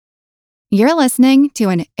You're listening to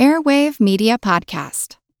an Airwave Media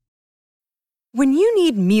Podcast. When you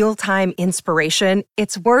need mealtime inspiration,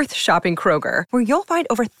 it's worth shopping Kroger, where you'll find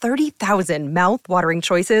over 30,000 mouth-watering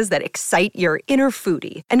choices that excite your inner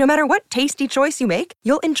foodie. And no matter what tasty choice you make,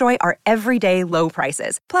 you'll enjoy our everyday low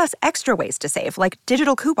prices, plus extra ways to save, like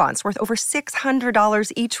digital coupons worth over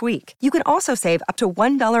 $600 each week. You can also save up to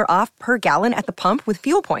 $1 off per gallon at the pump with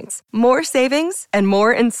fuel points. More savings and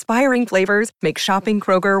more inspiring flavors make shopping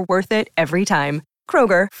Kroger worth it every time.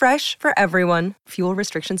 Kroger, fresh for everyone. Fuel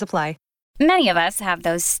restrictions apply. Many of us have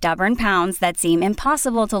those stubborn pounds that seem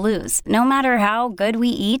impossible to lose, no matter how good we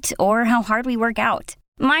eat or how hard we work out.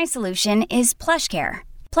 My solution is PlushCare.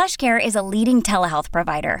 PlushCare is a leading telehealth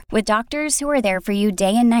provider with doctors who are there for you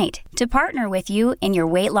day and night to partner with you in your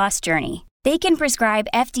weight loss journey. They can prescribe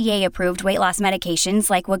FDA-approved weight loss medications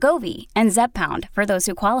like Wegovy and Zepbound for those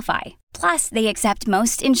who qualify. Plus, they accept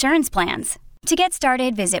most insurance plans. To get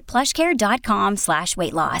started, visit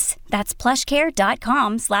plushcare.com/weightloss. That's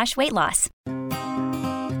plushcare.com/weightloss.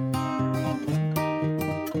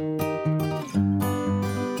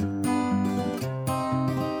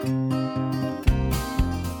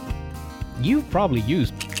 You've probably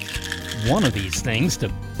used one of these things to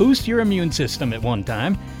boost your immune system at one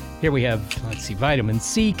time. Here we have, vitamin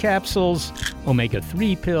C capsules,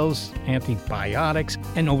 omega-3 pills, antibiotics,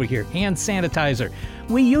 and over here, hand sanitizer.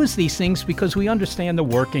 We use these things because we understand the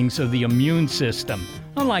workings of the immune system,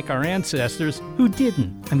 unlike our ancestors who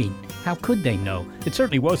didn't. I mean, how could they know? It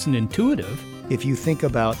certainly wasn't intuitive. If you think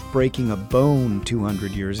about breaking a bone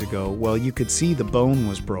 200 years ago, well, you could see the bone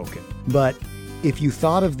was broken. But if you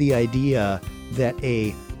thought of the idea that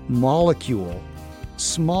a molecule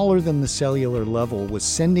smaller than the cellular level was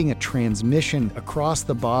sending a transmission across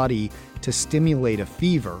the body to stimulate a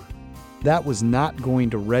fever, that was not going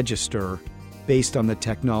to register based on the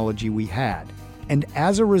technology we had. And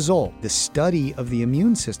as a result, the study of the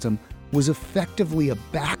immune system was effectively a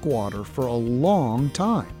backwater for a long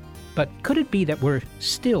time. But could it be that we're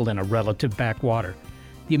still in a relative backwater?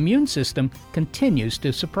 The immune system continues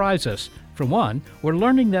to surprise us. For one, we're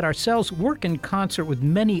learning that our cells work in concert with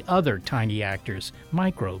many other tiny actors,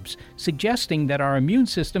 microbes, suggesting that our immune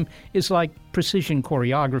system is like precision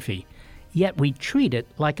choreography. Yet we treat it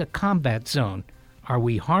like a combat zone. Are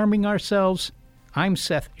we harming ourselves? I'm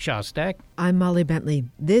Seth Shostak. I'm Molly Bentley.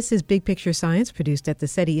 This is Big Picture Science, produced at the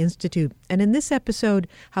SETI Institute. And in this episode,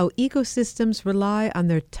 how ecosystems rely on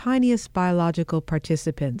their tiniest biological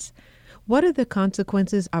participants. What are the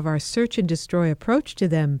consequences of our search and destroy approach to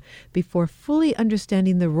them before fully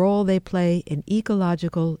understanding the role they play in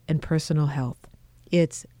ecological and personal health?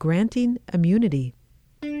 It's granting immunity.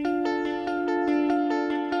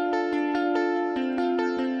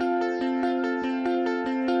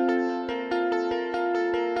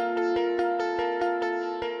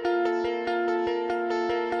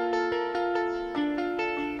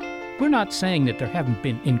 We're not saying that there haven't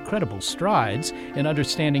been incredible strides in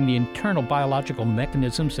understanding the internal biological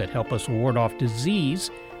mechanisms that help us ward off disease.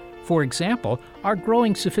 For example, our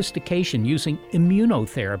growing sophistication using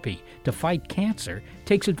immunotherapy to fight cancer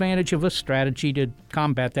takes advantage of a strategy to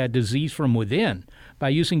combat that disease from within by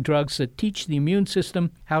using drugs that teach the immune system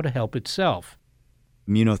how to help itself.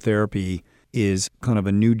 Immunotherapy is kind of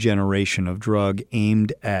a new generation of drug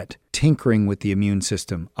aimed at tinkering with the immune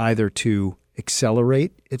system, either to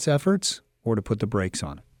accelerate its efforts or to put the brakes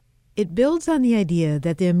on it. It builds on the idea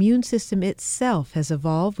that the immune system itself has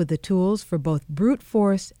evolved with the tools for both brute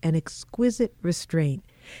force and exquisite restraint,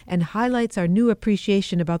 and highlights our new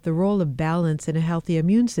appreciation about the role of balance in a healthy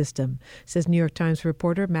immune system, says New York Times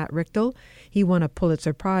reporter Matt Richtel. He won a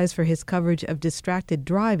Pulitzer Prize for his coverage of distracted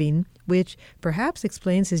driving, which perhaps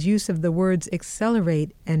explains his use of the words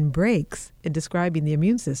accelerate and brakes in describing the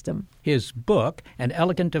immune system. His book, An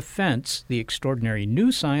Elegant Defense, The Extraordinary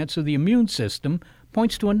New Science of the Immune System,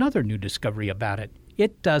 points to another new discovery about it.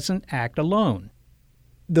 It doesn't act alone.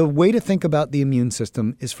 The way to think about the immune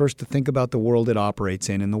system is first to think about the world it operates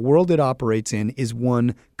in. And the world it operates in is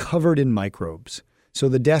one covered in microbes. So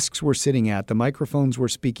the desks we're sitting at, the microphones we're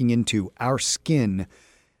speaking into, our skin,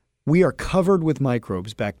 we are covered with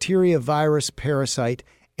microbes, bacteria, virus, parasite,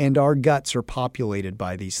 and our guts are populated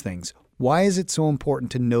by these things. Why is it so important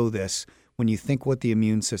to know this when you think what the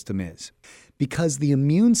immune system is? Because the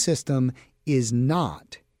immune system is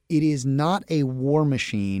not a war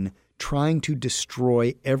machine trying to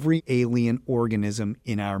destroy every alien organism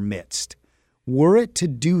in our midst. Were it to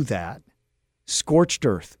do that, scorched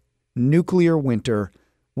earth, nuclear winter,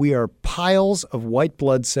 we are piles of white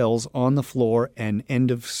blood cells on the floor and end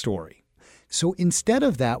of story. So instead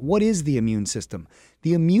of that, what is the immune system?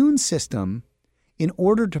 The immune system, in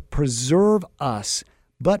order to preserve us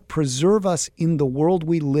but preserve us in the world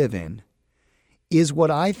we live in, is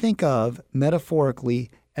what I think of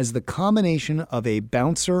metaphorically as the combination of a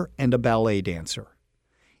bouncer and a ballet dancer.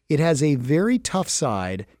 It has a very tough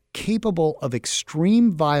side capable of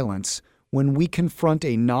extreme violence when we confront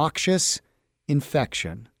a noxious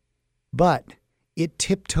infection, but it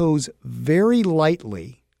tiptoes very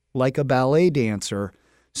lightly like a ballet dancer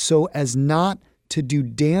so as not to do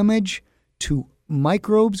damage to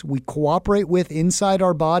microbes we cooperate with inside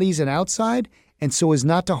our bodies and outside, and so as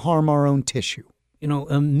not to harm our own tissue.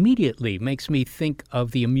 Immediately makes me think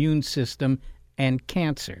of the immune system and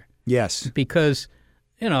cancer. Yes. Because,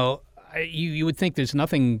 you would think there's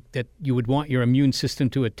nothing that you would want your immune system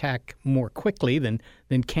to attack more quickly than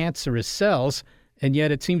cancerous cells, and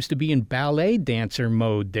yet it seems to be in ballet dancer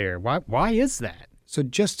mode there. Why is that? So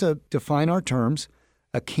just to define our terms,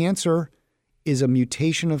 a cancer is a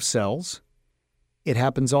mutation of cells. It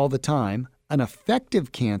happens all the time. An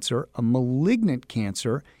effective cancer, a malignant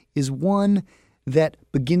cancer, is one that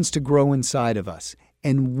begins to grow inside of us.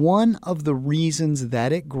 And one of the reasons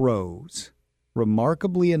that it grows,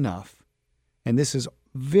 remarkably enough, and this is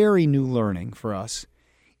very new learning for us,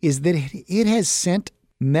 is that it has sent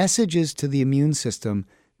messages to the immune system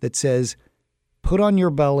that says, put on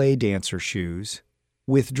your ballet dancer shoes,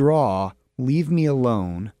 withdraw, leave me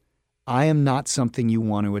alone, I am not something you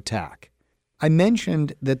want to attack. I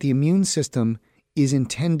mentioned that the immune system is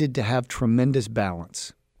intended to have tremendous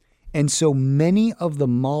balance. And so many of the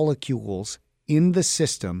molecules in the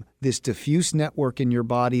system, this diffuse network in your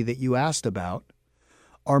body that you asked about,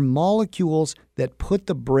 are molecules that put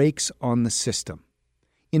the brakes on the system.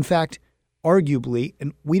 In fact, arguably,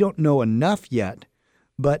 and we don't know enough yet,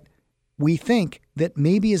 but we think that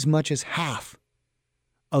maybe as much as half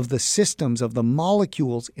of the systems, of the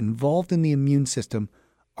molecules involved in the immune system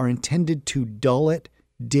are intended to dull it,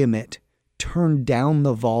 dim it, turn down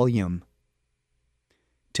the volume,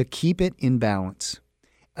 to keep it in balance.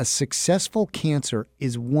 A successful cancer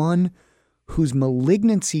is one whose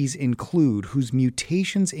malignancies include, whose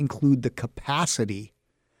mutations include the capacity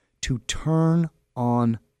to turn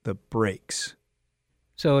on the brakes.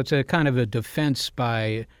 So it's a kind of a defense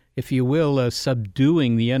by, if you will,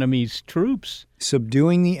 subduing the enemy's troops.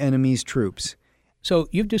 Subduing the enemy's troops. So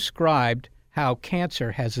you've described how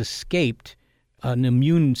cancer has escaped an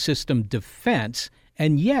immune system defense,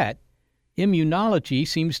 and yet immunology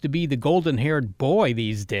seems to be the golden-haired boy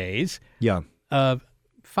these days. Yeah.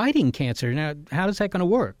 Fighting cancer. Now, how is that going to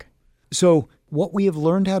work? So what we have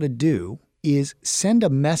learned how to do is send a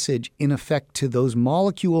message, in effect, to those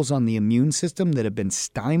molecules on the immune system that have been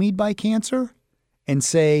stymied by cancer and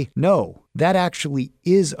say, no, that actually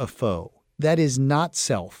is a foe. That is not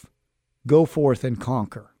self. Go forth and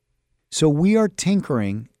conquer. So we are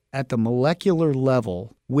tinkering at the molecular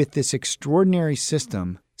level with this extraordinary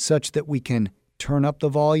system such that we can turn up the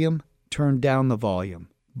volume, turn down the volume,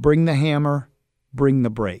 bring the hammer, bring the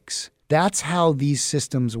brakes. That's how these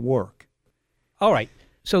systems work. All right.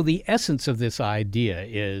 So the essence of this idea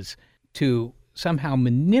is to somehow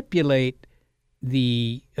manipulate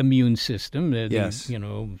the immune system,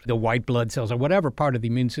 the white blood cells or whatever part of the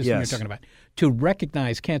immune system you're talking about, to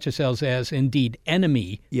recognize cancer cells as indeed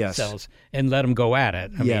enemy cells and let them go at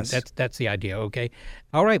it. I mean, that's the idea, okay?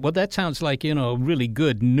 All right. Well, that sounds like, really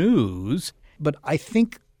good news. But I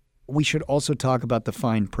think we should also talk about the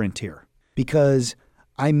fine print here, because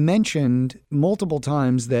I mentioned multiple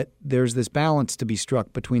times that there's this balance to be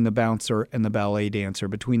struck between the bouncer and the ballet dancer,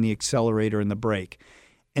 between the accelerator and the brake.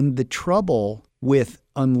 And the trouble with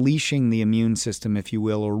unleashing the immune system, if you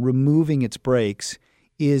will, or removing its brakes,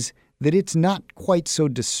 is that it's not quite so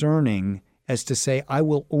discerning as to say, I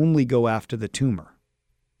will only go after the tumor.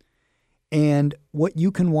 And what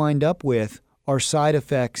you can wind up with are side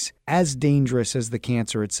effects as dangerous as the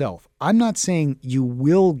cancer itself. I'm not saying you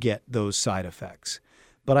will get those side effects,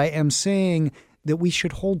 but I am saying that we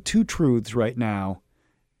should hold two truths right now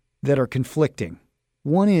that are conflicting.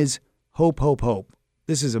 One is hope, hope, hope.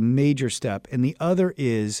 This is a major step. And the other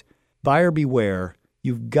is buyer beware.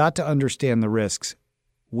 You've got to understand the risks.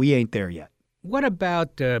 We ain't there yet. What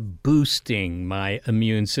about boosting my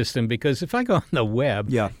immune system? Because if I go on the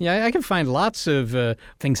web, I can find lots of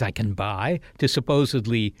things I can buy to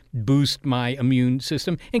supposedly boost my immune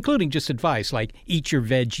system, including just advice like eat your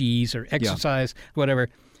veggies or exercise, whatever.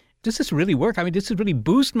 Does this really work? I mean, does this really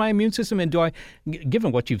boost my immune system? And do I,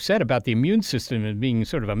 given what you've said about the immune system and being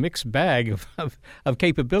sort of a mixed bag of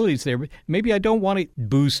capabilities there, maybe I don't want to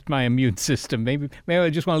boost my immune system. Maybe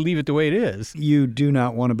I just want to leave it the way it is. You do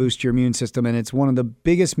not want to boost your immune system, and it's one of the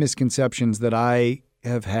biggest misconceptions that I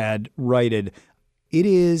have had righted. It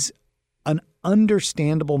is an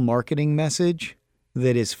understandable marketing message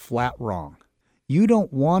that is flat wrong. You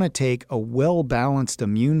don't want to take a well-balanced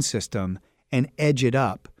immune system and edge it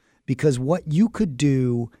up, because what you could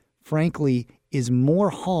do, frankly, is more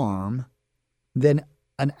harm than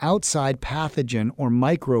an outside pathogen or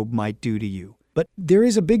microbe might do to you. But there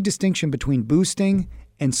is a big distinction between boosting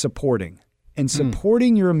and supporting. And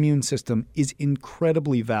supporting your immune system is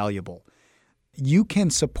incredibly valuable. You can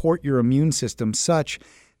support your immune system such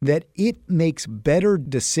that it makes better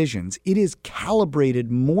decisions. It is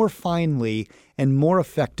calibrated more finely and more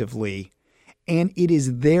effectively, and it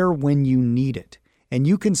is there when you need it. And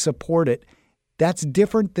you can support it. That's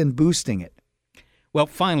different than boosting it. Well,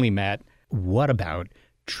 finally, Matt, what about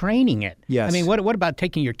training it? Yes. I mean, what about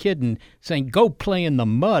taking your kid and saying, go play in the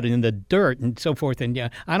mud and in the dirt and so forth? And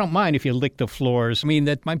I don't mind if you lick the floors. I mean,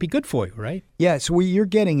 that might be good for you, right? Yeah, so what you're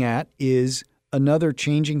getting at is another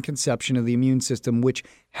changing conception of the immune system, which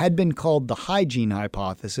had been called the hygiene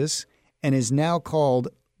hypothesis and is now called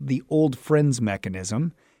the old friends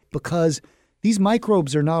mechanism, because these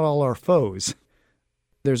microbes are not all our foes.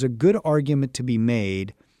 There's a good argument to be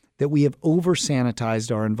made that we have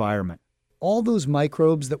over-sanitized our environment. All those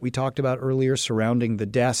microbes that we talked about earlier surrounding the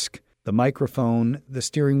desk, the microphone, the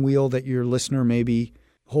steering wheel that your listener may be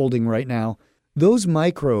holding right now, those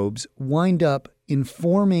microbes wind up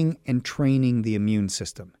informing and training the immune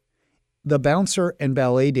system. The bouncer and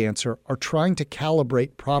ballet dancer are trying to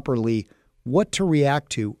calibrate properly what to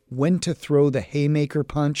react to, when to throw the haymaker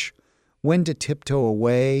punch, when to tiptoe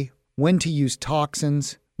away, when to use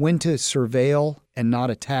toxins, when to surveil and not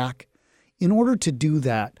attack. In order to do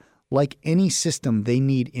that, like any system, they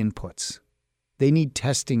need inputs. They need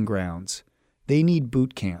testing grounds. They need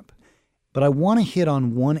boot camp. But I want to hit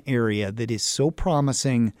on one area that is so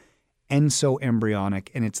promising and so embryonic,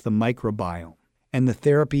 and it's the microbiome and the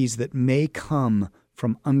therapies that may come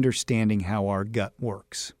from understanding how our gut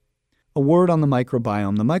works. A word on the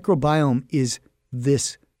microbiome. The microbiome is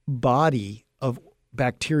this body of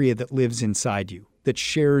bacteria that lives inside you, that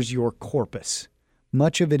shares your corpus,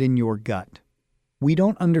 much of it in your gut. We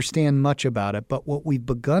don't understand much about it, but what we've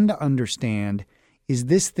begun to understand is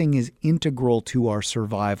this thing is integral to our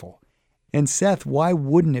survival. And Seth, why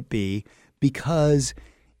wouldn't it be? Because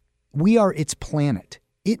we are its planet.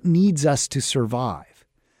 It needs us to survive.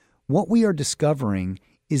 What we are discovering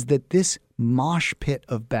is that this mosh pit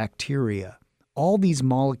of bacteria, all these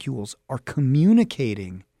molecules are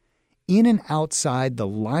communicating in and outside the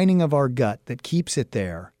lining of our gut that keeps it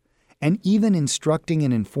there, and even instructing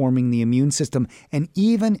and informing the immune system, and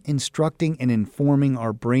even instructing and informing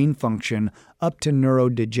our brain function up to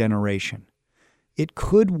neurodegeneration. It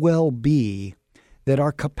could well be that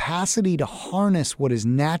our capacity to harness what is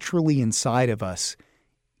naturally inside of us,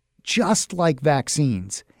 just like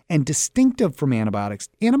vaccines, and distinctive from antibiotics.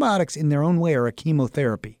 Antibiotics in their own way are a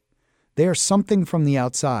chemotherapy. They are something from the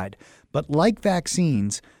outside. But like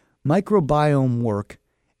vaccines, microbiome work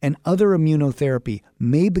and other immunotherapy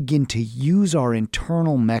may begin to use our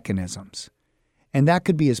internal mechanisms. And that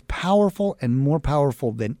could be as powerful and more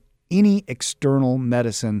powerful than any external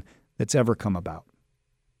medicine that's ever come about.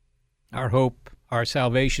 Our hope, our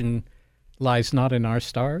salvation lies not in our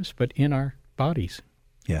stars, but in our bodies.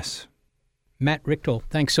 Yes. Matt Richtel,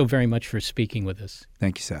 thanks so very much for speaking with us.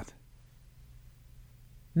 Thank you, Seth.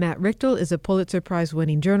 Matt Richtel is a Pulitzer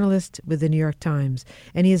Prize-winning journalist with the New York Times,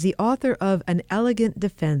 and he is the author of An Elegant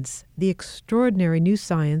Defense, The Extraordinary New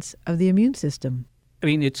Science of the Immune System. I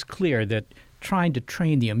mean, it's clear that trying to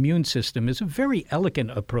train the immune system is a very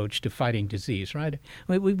elegant approach to fighting disease, right?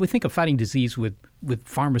 We think of fighting disease with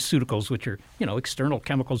pharmaceuticals, which are, external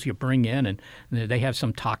chemicals you bring in, and they have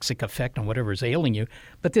some toxic effect on whatever is ailing you.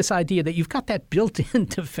 But this idea that you've got that built-in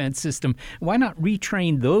defense system, why not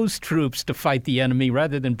retrain those troops to fight the enemy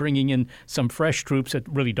rather than bringing in some fresh troops that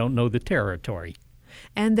really don't know the territory?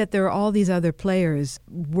 And that there are all these other players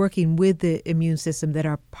working with the immune system that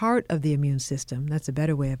are part of the immune system, that's a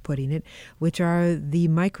better way of putting it, which are the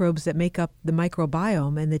microbes that make up the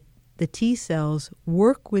microbiome. And the T cells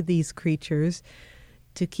work with these creatures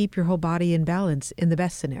to keep your whole body in balance in the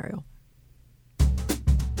best scenario.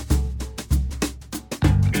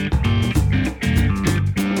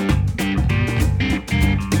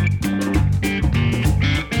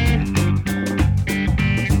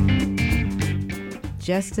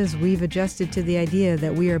 Just as we've adjusted to the idea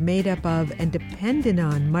that we are made up of and dependent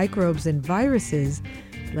on microbes and viruses,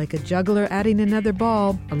 like a juggler adding another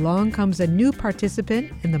ball, along comes a new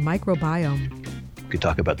participant in the microbiome. We could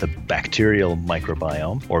talk about the bacterial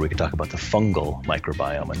microbiome, or we could talk about the fungal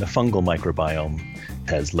microbiome. And the fungal microbiome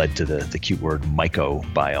has led to the cute word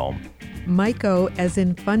mycobiome. Myco as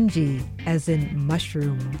in fungi, as in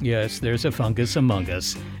mushroom. Yes, there's a fungus among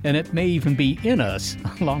us, and it may even be in us,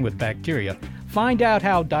 along with bacteria. Find out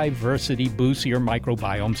how diversity boosts your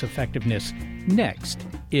microbiome's effectiveness next.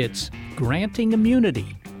 It's Granting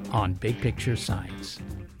Immunity on Big Picture Science.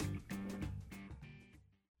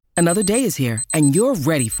 Another day is here, and you're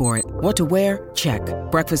ready for it. What to wear? Check.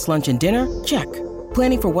 Breakfast, lunch, and dinner? Check.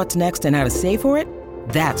 Planning for what's next and how to save for it?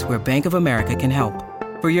 That's where Bank of America can help.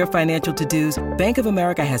 For your financial to-dos, Bank of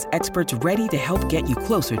America has experts ready to help get you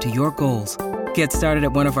closer to your goals. Get started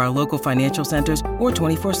at one of our local financial centers or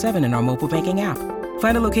 24/7 in our mobile banking app.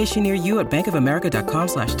 Find a location near you at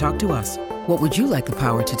bankofamerica.com/talktous. What would you like the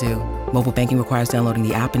power to do? Mobile banking requires downloading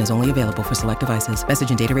the app and is only available for select devices. Message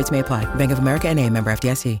and data rates may apply. Bank of America N.A., member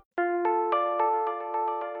FDIC.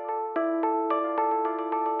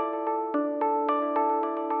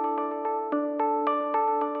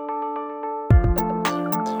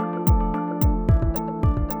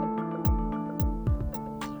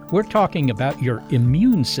 We're talking about your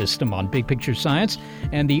immune system on Big Picture Science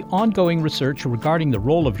and the ongoing research regarding the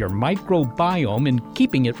role of your microbiome in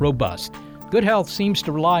keeping it robust. Good health seems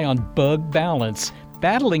to rely on bug balance,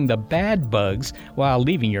 battling the bad bugs while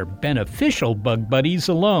leaving your beneficial bug buddies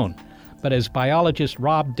alone. But as biologist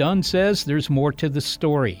Rob Dunn says, there's more to the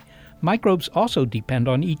story. Microbes also depend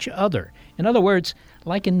on each other. In other words,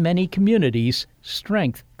 like in many communities,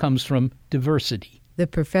 strength comes from diversity. The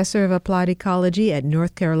professor of applied ecology at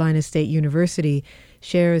North Carolina State University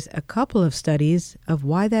shares a couple of studies of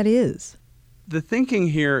why that is. The thinking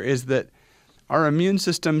here is that our immune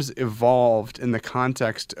systems evolved in the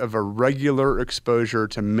context of a regular exposure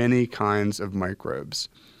to many kinds of microbes.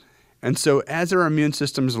 And so as our immune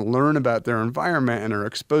systems learn about their environment and are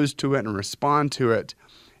exposed to it and respond to it,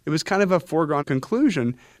 it was kind of a foregone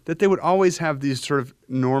conclusion that they would always have these sort of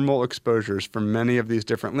normal exposures from many of these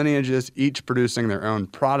different lineages, each producing their own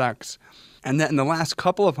products. And that in the last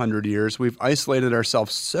couple of hundred years, we've isolated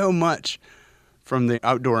ourselves so much from the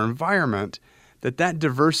outdoor environment that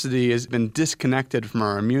diversity has been disconnected from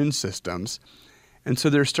our immune systems. And so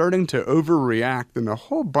they're starting to overreact in a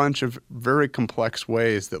whole bunch of very complex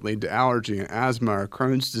ways that lead to allergy and asthma, or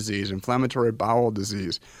Crohn's disease, inflammatory bowel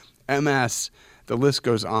disease, MS, the list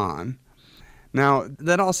goes on. Now,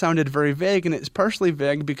 that all sounded very vague, and it's partially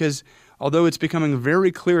vague because although it's becoming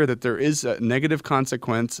very clear that there is a negative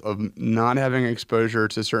consequence of not having exposure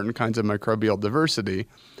to certain kinds of microbial diversity,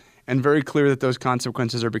 and very clear that those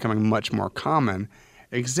consequences are becoming much more common,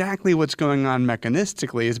 exactly what's going on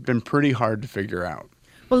mechanistically has been pretty hard to figure out.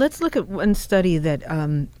 Well, let's look at one study that,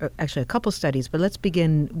 actually a couple studies, but let's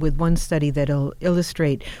begin with one study that'll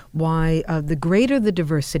illustrate why the greater the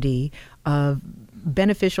diversity of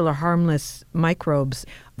beneficial or harmless microbes,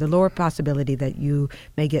 the lower possibility that you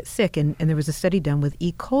may get sick. And there was a study done with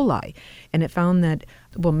E. coli, and it found that,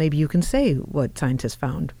 well, maybe you can say what scientists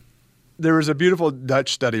found. There was a beautiful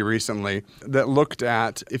Dutch study recently that looked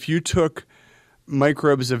at if you took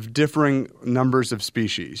microbes of differing numbers of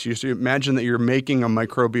species. You imagine that you're making a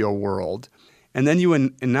microbial world, and then you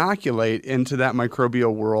inoculate into that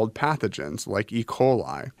microbial world pathogens like E.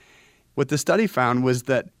 coli. What the study found was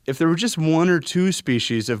that if there were just one or two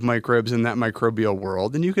species of microbes in that microbial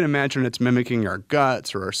world, and you can imagine it's mimicking our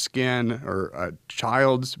guts or our skin or a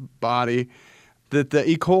child's body, that the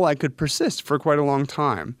E. coli could persist for quite a long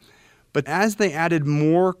time. But as they added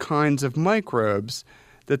more kinds of microbes,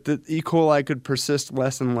 that the E. coli could persist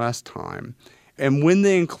less and less time. And when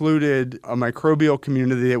they included a microbial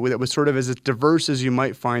community that was sort of as diverse as you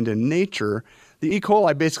might find in nature, the E.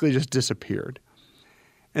 coli basically just disappeared.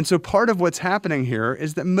 And so part of what's happening here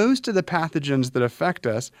is that most of the pathogens that affect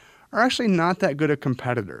us are actually not that good at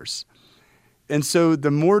competitors. And so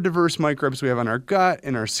the more diverse microbes we have in our gut,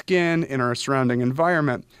 in our skin, in our surrounding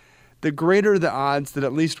environment, the greater the odds that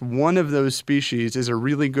at least one of those species is a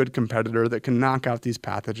really good competitor that can knock out these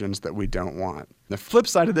pathogens that we don't want. The flip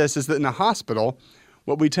side of this is that in a hospital,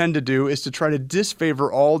 what we tend to do is to try to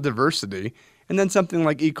disfavor all diversity, and then something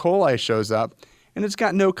like E. coli shows up, and it's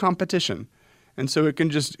got no competition. And so it can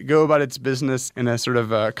just go about its business in a sort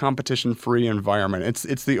of a competition-free environment.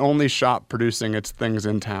 It's the only shop producing its things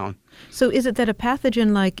in town. So is it that a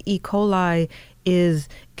pathogen like E. coli is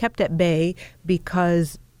kept at bay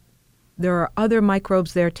because there are other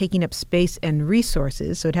microbes there taking up space and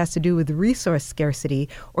resources, so it has to do with resource scarcity,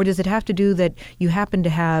 or does it have to do that you happen to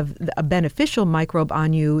have a beneficial microbe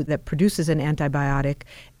on you that produces an antibiotic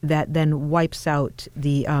that then wipes out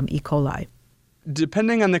the E. coli?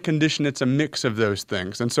 depending on the condition, it's a mix of those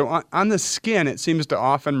things. And so on the skin, it seems to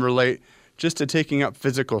often relate just to taking up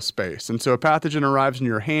physical space. And so a pathogen arrives in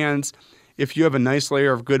your hands. If you have a nice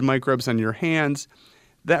layer of good microbes on your hands,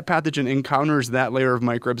 that pathogen encounters that layer of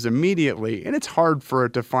microbes immediately, and it's hard for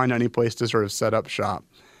it to find any place to sort of set up shop.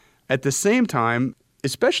 At the same time,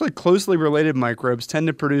 especially closely related microbes tend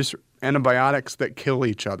to produce antibiotics that kill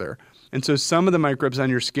each other. And so some of the microbes on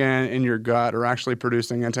your skin and your gut are actually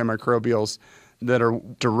producing antimicrobials that are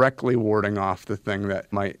directly warding off the thing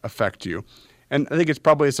that might affect you. And I think it's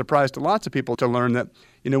probably a surprise to lots of people to learn that,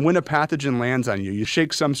 when a pathogen lands on you, you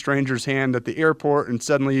shake some stranger's hand at the airport and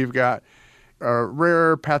suddenly you've got a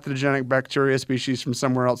rare pathogenic bacteria species from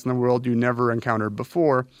somewhere else in the world you never encountered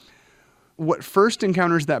before. What first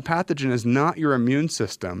encounters that pathogen is not your immune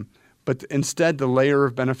system, but instead the layer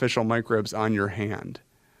of beneficial microbes on your hand.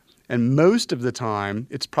 And most of the time,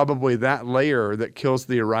 it's probably that layer that kills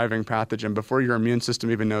the arriving pathogen before your immune system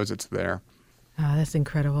even knows it's there. Oh, that's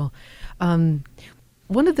incredible.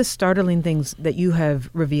 One of the startling things that you have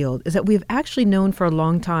revealed is that we've actually known for a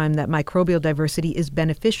long time that microbial diversity is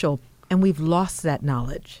beneficial, and we've lost that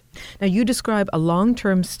knowledge. Now, you describe a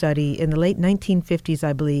long-term study in the late 1950s,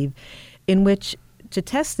 I believe, in which, to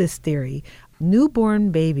test this theory,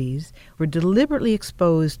 newborn babies were deliberately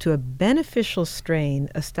exposed to a beneficial strain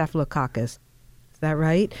of Staphylococcus. Is that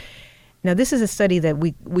right? Now, this is a study that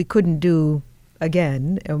we couldn't do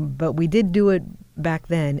again, but we did do it back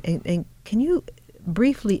then. And can you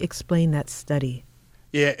briefly explain that study?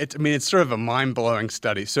 Yeah, it's sort of a mind-blowing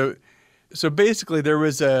study. So basically, there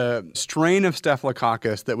was a strain of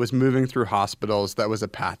Staphylococcus that was moving through hospitals that was a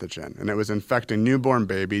pathogen, and it was infecting newborn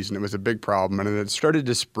babies, and it was a big problem, and it started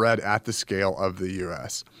to spread at the scale of the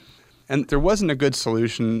U.S. And there wasn't a good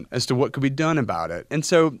solution as to what could be done about it. And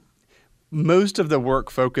so most of the work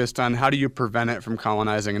focused on how do you prevent it from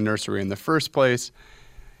colonizing a nursery in the first place.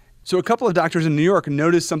 So a couple of doctors in New York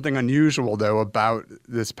noticed something unusual, though, about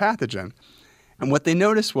this pathogen. And what they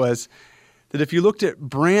noticed was that if you looked at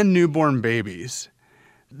brand newborn babies,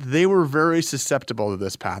 they were very susceptible to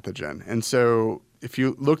this pathogen. And so if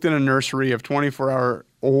you looked in a nursery of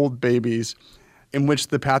 24-hour-old babies in which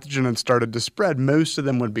the pathogen had started to spread, most of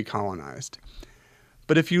them would be colonized.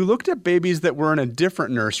 But if you looked at babies that were in a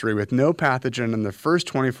different nursery with no pathogen in the first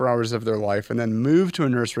 24 hours of their life and then moved to a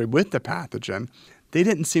nursery with the pathogen, they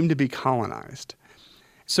didn't seem to be colonized.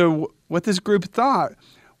 So what this group thought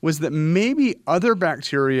was that maybe other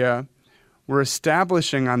bacteria were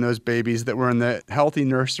establishing on those babies that were in the healthy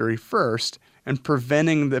nursery first and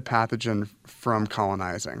preventing the pathogen from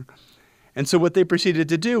colonizing. And so what they proceeded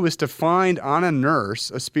to do was to find on a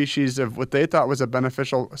nurse a species of what they thought was a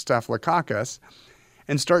beneficial Staphylococcus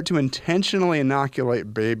and start to intentionally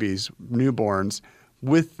inoculate babies, newborns,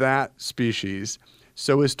 with that species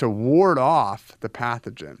so as to ward off the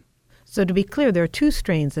pathogen. So to be clear, there are two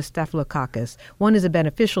strains of Staphylococcus. One is a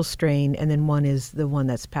beneficial strain, and then one is the one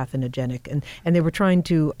that's pathogenic. And they were trying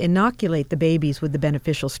to inoculate the babies with the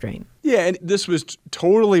beneficial strain. Yeah, and this was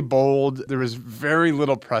totally bold. There was very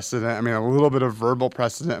little precedent. A little bit of verbal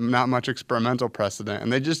precedent, not much experimental precedent.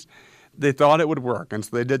 And they thought it would work. And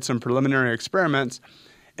so they did some preliminary experiments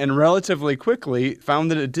and relatively quickly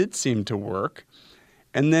found that it did seem to work.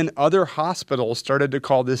 And then other hospitals started to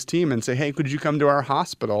call this team and say, hey, could you come to our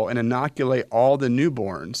hospital and inoculate all the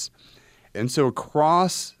newborns? And so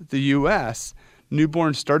across the U.S.,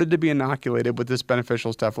 newborns started to be inoculated with this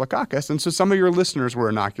beneficial Staphylococcus. And so some of your listeners were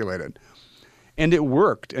inoculated. And it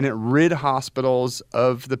worked, and it rid hospitals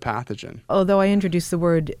of the pathogen. Although I introduced the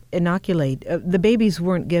word inoculate, the babies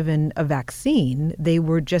weren't given a vaccine. They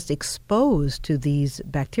were just exposed to these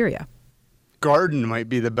bacteria. Garden might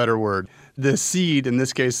be the better word. The seed, in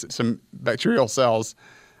this case, some bacterial cells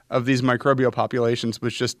of these microbial populations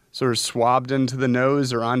was just sort of swabbed into the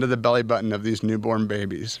nose or onto the belly button of these newborn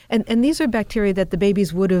babies. And these are bacteria that the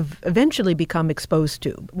babies would have eventually become exposed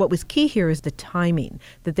to. What was key here is the timing,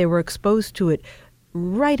 that they were exposed to it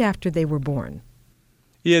right after they were born.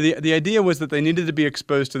 Yeah, the idea was that they needed to be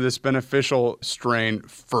exposed to this beneficial strain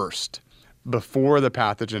first, before the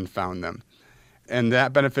pathogen found them. And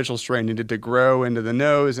that beneficial strain needed to grow into the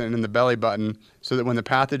nose and in the belly button so that when the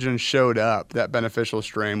pathogen showed up, that beneficial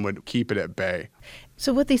strain would keep it at bay.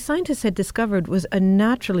 So what these scientists had discovered was a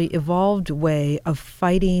naturally evolved way of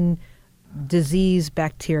fighting disease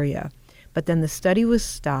bacteria. But then the study was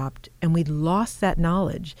stopped and we lost that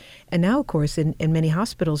knowledge. And now, of course, in many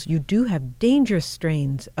hospitals, you do have dangerous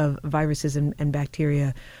strains of viruses and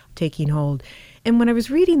bacteria taking hold. And when I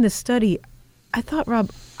was reading this study, I thought, Rob,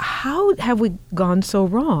 how have we gone so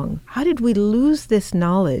wrong? How did we lose this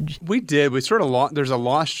knowledge? We did. We sort of there's a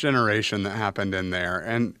lost generation that happened in there.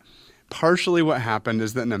 And partially what happened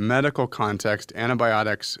is that in a medical context,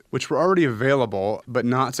 antibiotics, which were already available but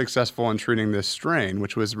not successful in treating this strain,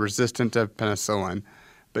 which was resistant to penicillin,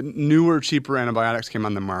 but newer, cheaper antibiotics came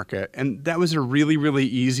on the market. And that was a really, really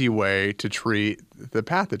easy way to treat the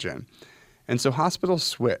pathogen. And so hospitals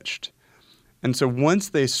switched. And so once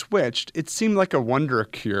they switched, it seemed like a wonder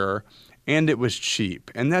cure, and it was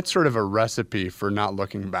cheap. And that's sort of a recipe for not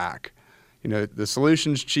looking back. The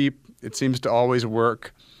solution's cheap. It seems to always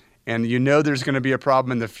work. And there's going to be a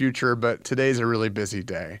problem in the future, but today's a really busy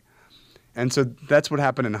day. And so that's what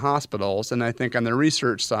happened in hospitals. And I think on the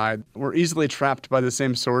research side, we're easily trapped by the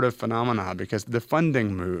same sort of phenomena because the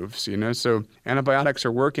funding moves, So antibiotics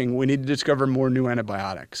are working. We need to discover more new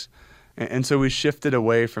antibiotics. And so we shifted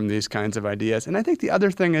away from these kinds of ideas. And I think the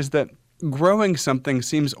other thing is that growing something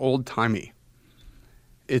seems old-timey.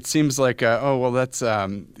 It seems like, that's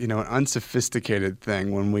an unsophisticated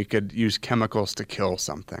thing when we could use chemicals to kill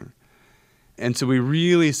something. And so we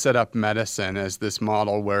really set up medicine as this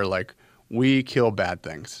model where, we kill bad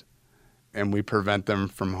things and we prevent them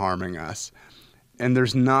from harming us. And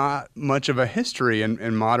there's not much of a history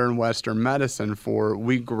in modern Western medicine for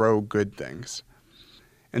we grow good things.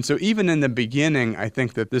 And so even in the beginning, I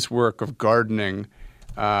think that this work of gardening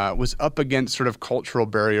was up against sort of cultural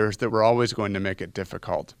barriers that were always going to make it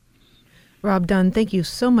difficult. Rob Dunn, thank you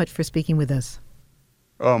so much for speaking with us.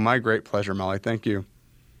 Oh, my great pleasure, Molly. Thank you.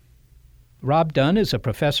 Rob Dunn is a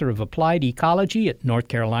professor of applied ecology at North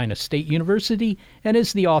Carolina State University and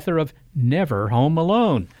is the author of Never Home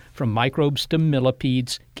Alone, From Microbes to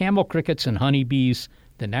Millipedes, Camel Crickets and Honeybees,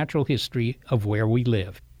 The Natural History of Where We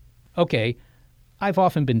Live. Okay, I've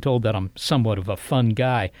often been told that I'm somewhat of a fun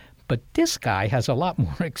guy, but this guy has a lot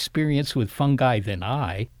more experience with fungi than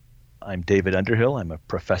I. I'm David Underhill. I'm a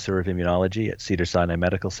professor of immunology at Cedars-Sinai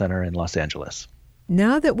Medical Center in Los Angeles.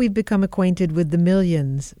 Now that we've become acquainted with the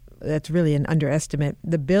millions, that's really an underestimate,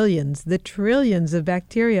 the billions, the trillions of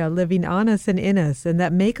bacteria living on us and in us and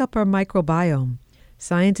that make up our microbiome,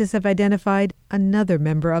 scientists have identified another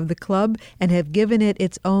member of the club and have given it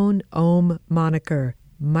its own OM moniker,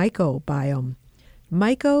 mycobiome.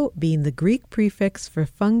 Myco being the Greek prefix for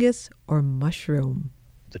fungus or mushroom.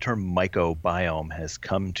 The term mycobiome has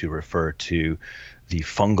come to refer to the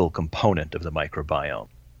fungal component of the microbiome.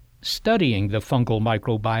 Studying the fungal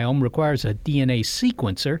microbiome requires a DNA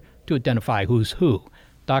sequencer to identify who's who.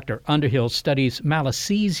 Dr. Underhill studies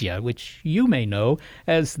Malassezia, which you may know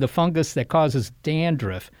as the fungus that causes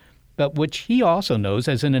dandruff, but which he also knows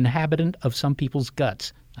as an inhabitant of some people's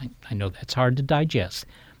guts. I know that's hard to digest.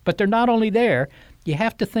 But they're not only there. You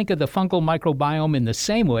have to think of the fungal microbiome in the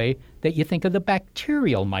same way that you think of the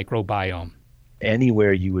bacterial microbiome.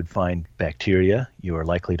 Anywhere you would find bacteria, you are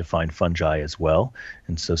likely to find fungi as well.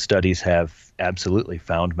 And so studies have absolutely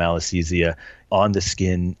found Malassezia on the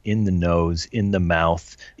skin, in the nose, in the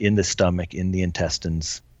mouth, in the stomach, in the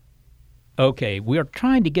intestines. Okay, we're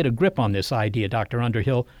trying to get a grip on this idea, Dr.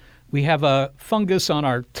 Underhill. We have a fungus on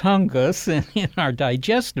our tungus and in our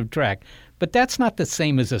digestive tract. But that's not the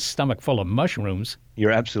same as a stomach full of mushrooms. You're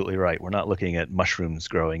absolutely right. We're not looking at mushrooms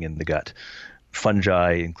growing in the gut.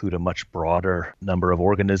 Fungi include a much broader number of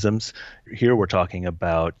organisms. Here we're talking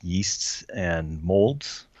about yeasts and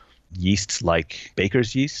molds. Yeasts like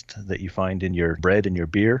baker's yeast that you find in your bread and your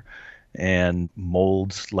beer, and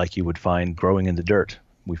molds like you would find growing in the dirt.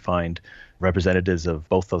 We find representatives of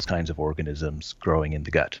both those kinds of organisms growing in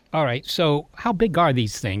the gut. All right, so how big are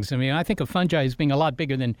these things? I mean, I think of fungi as being a lot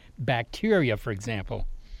bigger than bacteria, for example.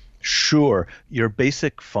 Sure. Your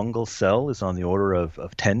basic fungal cell is on the order of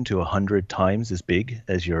 10 to 100 times as big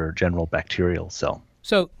as your general bacterial cell.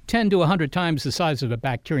 So 10 to 100 times the size of a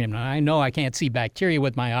bacterium. Now, I know I can't see bacteria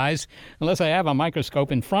with my eyes unless I have a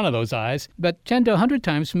microscope in front of those eyes, but 10 to 100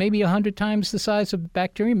 times, maybe 100 times the size of a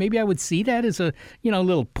bacterium. Maybe I would see that as a,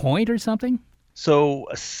 little point or something. So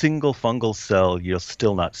a single fungal cell you'll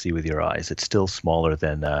still not see with your eyes. It's still smaller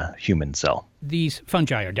than a human cell. These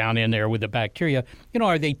fungi are down in there with the bacteria.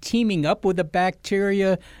 Are they teaming up with the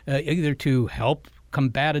bacteria either to help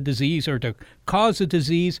combat a disease or to cause a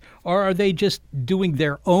disease, or are they just doing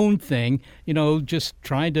their own thing, just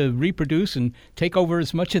trying to reproduce and take over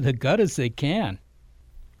as much of the gut as they can?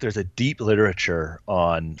 There's a deep literature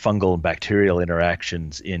on fungal and bacterial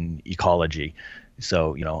interactions in ecology.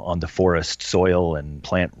 So, on the forest soil and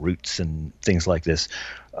plant roots and things like this,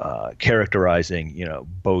 characterizing,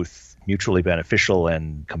 both mutually beneficial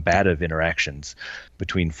and combative interactions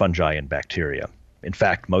between fungi and bacteria. In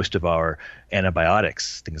fact, most of our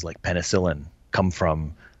antibiotics, things like penicillin, come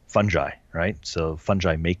from fungi, right? So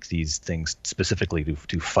fungi make these things specifically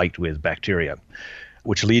to fight with bacteria,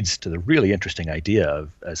 which leads to the really interesting idea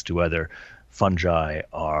as to whether fungi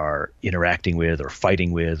are interacting with or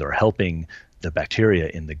fighting with or helping the bacteria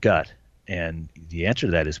in the gut. And the answer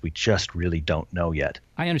to that is we just really don't know yet.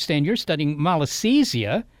 I understand you're studying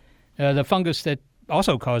Malassezia, the fungus that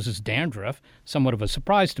also causes dandruff. Somewhat of a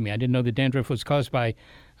surprise to me. I didn't know that dandruff was caused by,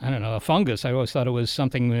 a fungus. I always thought it was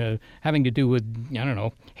something having to do with,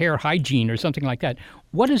 hair hygiene or something like that.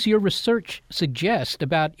 What does your research suggest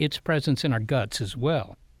about its presence in our guts as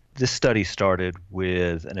well? This study started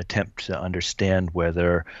with an attempt to understand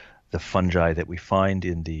whether the fungi that we find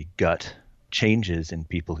in the gut changes in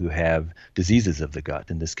people who have diseases of the gut.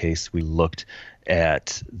 In this case, we looked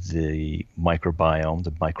at the microbiome,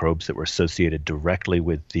 the microbes that were associated directly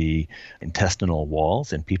with the intestinal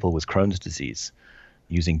walls in people with Crohn's disease.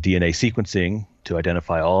 Using DNA sequencing to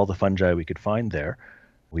identify all the fungi we could find there,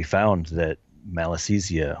 we found that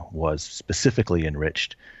Malassezia was specifically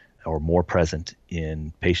enriched or more present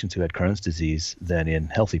in patients who had Crohn's disease than in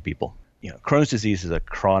healthy people. Crohn's disease is a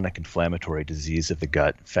chronic inflammatory disease of the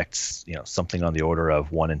gut. Affects, something on the order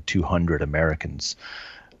of 1 in 200 Americans.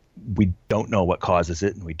 We don't know what causes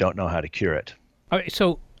it, and we don't know how to cure it. All right,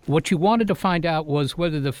 so what you wanted to find out was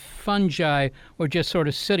whether the fungi were just sort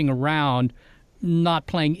of sitting around, not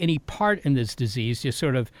playing any part in this disease, just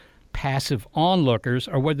sort of passive onlookers,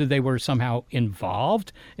 or whether they were somehow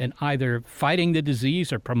involved in either fighting the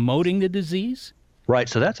disease or promoting the disease? Right,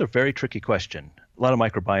 so that's a very tricky question. A lot of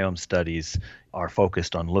microbiome studies are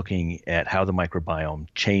focused on looking at how the microbiome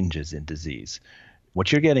changes in disease.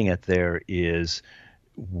 What you're getting at there is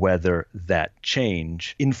whether that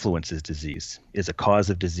change influences disease, is a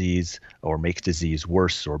cause of disease, or makes disease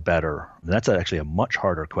worse or better. And that's actually a much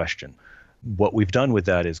harder question. What we've done with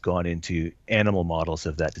that is gone into animal models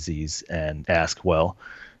of that disease and asked, well,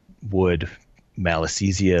 would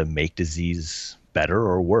Malassezia make disease better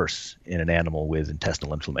or worse in an animal with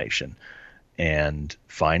intestinal inflammation? And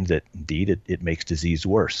find that indeed it makes disease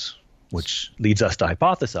worse, which leads us to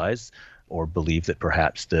hypothesize or believe that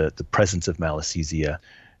perhaps the presence of Malassezia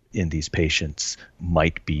in these patients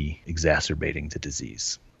might be exacerbating the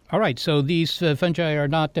disease. All right, so these fungi are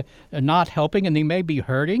not helping, and they may be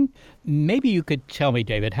hurting. Maybe you could tell me,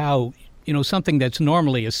 David, how something that's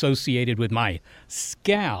normally associated with my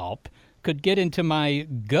scalp could get into my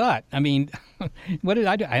gut. I mean, what did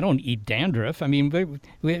I do? I don't eat dandruff. I mean,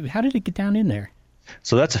 how did it get down in there?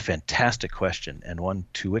 So that's a fantastic question, and one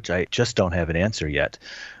to which I just don't have an answer yet.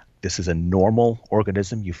 This is a normal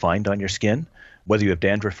organism you find on your skin, whether you have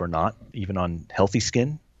dandruff or not. Even on healthy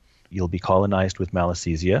skin, you'll be colonized with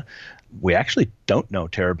Malassezia. We actually don't know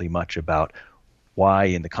terribly much about why,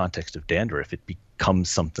 in the context of dandruff, it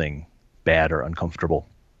becomes something bad or uncomfortable.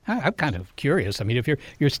 I'm kind of curious. I mean, if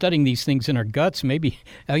you're studying these things in our guts, maybe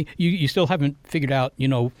you still haven't figured out,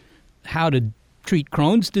 how to treat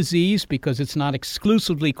Crohn's disease because it's not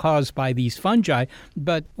exclusively caused by these fungi.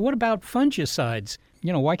 But what about fungicides?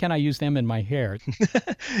 Why can't I use them in my hair?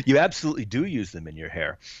 You absolutely do use them in your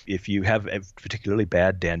hair. If you have a particularly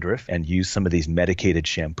bad dandruff and use some of these medicated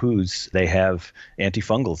shampoos, they have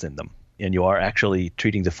antifungals in them, and you are actually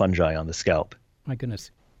treating the fungi on the scalp. My goodness.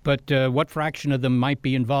 But what fraction of them might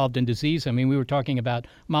be involved in disease? I mean, we were talking about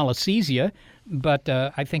Malassezia, but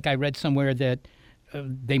I think I read somewhere that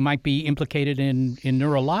they might be implicated in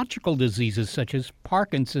neurological diseases such as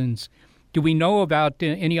Parkinson's. Do we know about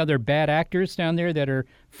any other bad actors down there that are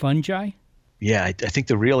fungi? Yeah, I think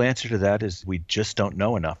the real answer to that is we just don't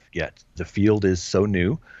know enough yet. The field is so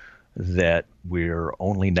new that we're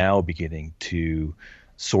only now beginning to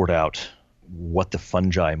sort out what the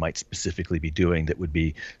fungi might specifically be doing that would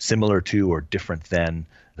be similar to or different than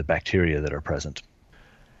the bacteria that are present.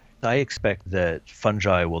 I expect that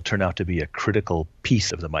fungi will turn out to be a critical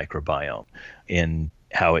piece of the microbiome in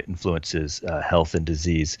how it influences health and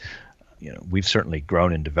disease. We've certainly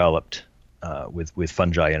grown and developed with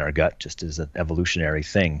fungi in our gut just as an evolutionary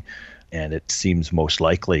thing, and it seems most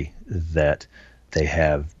likely that they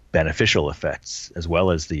have beneficial effects as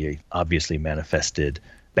well as the obviously manifested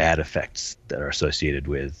bad effects that are associated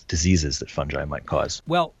with diseases that fungi might cause.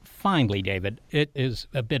 Well, finally, David, it is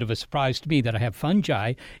a bit of a surprise to me that I have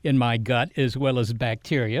fungi in my gut as well as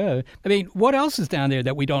bacteria. I mean, what else is down there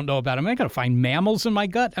that we don't know about? Am I going to find mammals in my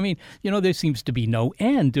gut? I mean, there seems to be no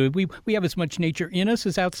end. We have as much nature in us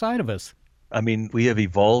as outside of us. I mean, we have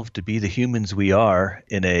evolved to be the humans we are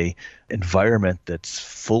in a environment that's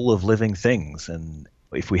full of living things. And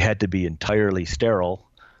if we had to be entirely sterile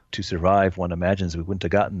to survive, one imagines we wouldn't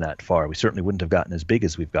have gotten that far. We certainly wouldn't have gotten as big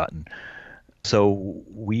as we've gotten. So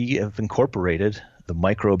we have incorporated the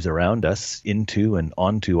microbes around us into and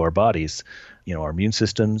onto our bodies. Our immune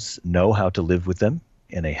systems know how to live with them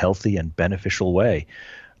in a healthy and beneficial way.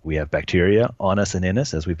 We have bacteria on us and in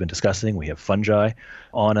us, as we've been discussing. We have fungi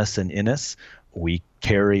on us and in us. We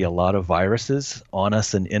carry a lot of viruses on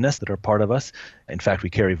us and in us that are part of us. In fact, we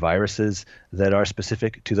carry viruses that are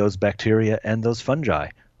specific to those bacteria and those fungi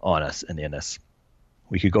on us and in us.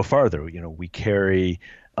 We could go farther. We carry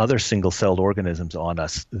other single-celled organisms on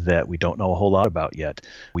us that we don't know a whole lot about yet.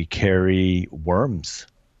 We carry worms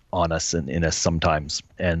on us and in us sometimes,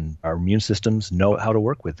 and our immune systems know how to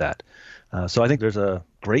work with that. So I think there's a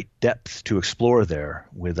great depth to explore there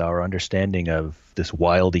with our understanding of this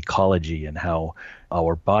wild ecology and how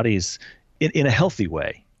our bodies, in a healthy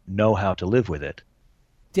way, know how to live with it.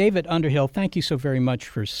 David Underhill, thank you so very much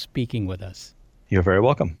for speaking with us. You're very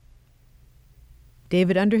welcome.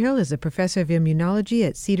 David Underhill is a professor of immunology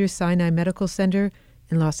at Cedars-Sinai Medical Center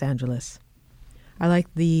in Los Angeles. I like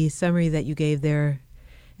the summary that you gave there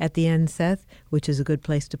at the end, Seth, which is a good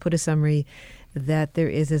place to put a summary, that there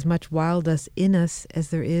is as much wild us in us as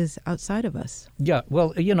there is outside of us. Yeah,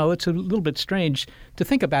 well, it's a little bit strange to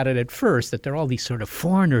think about it at first, that there are all these sort of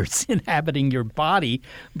foreigners inhabiting your body,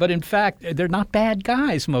 but in fact, they're not bad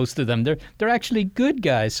guys, most of them. They're actually good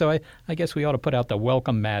guys. So I guess we ought to put out the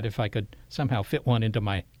welcome mat if I could somehow fit one into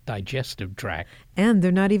my digestive tract. And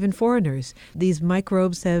they're not even foreigners. These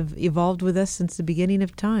microbes have evolved with us since the beginning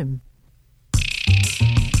of time.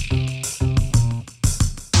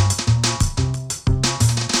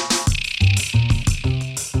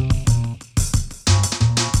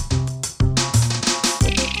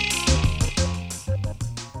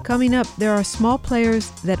 Coming up, there are small players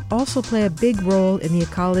that also play a big role in the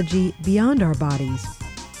ecology beyond our bodies,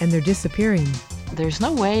 and they're disappearing. There's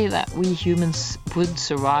no way that we humans would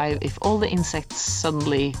survive if all the insects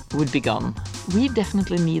suddenly would be gone. We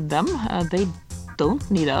definitely need them. They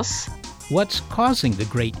don't need us. What's causing the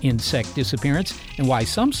great insect disappearance, and why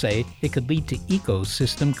some say it could lead to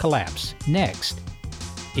ecosystem collapse? Next,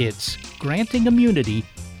 it's granting immunity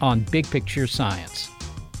on Big Picture Science.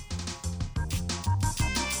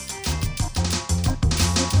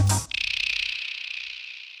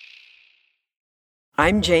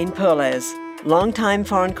 I'm Jane Perlez, longtime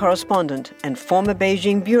foreign correspondent and former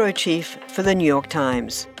Beijing bureau chief for the New York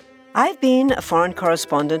Times. I've been a foreign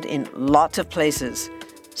correspondent in lots of places: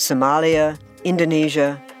 Somalia,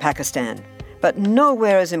 Indonesia, Pakistan, but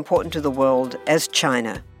nowhere as important to the world as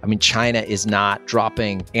China. I mean, China is not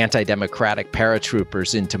dropping anti-democratic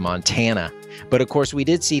paratroopers into Montana. But of course, we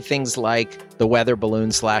did see things like the weather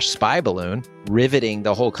balloon/spy balloon riveting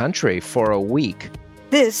the whole country for a week.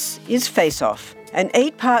 This is Face Off, an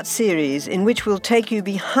 8-part series in which we'll take you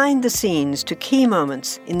behind the scenes to key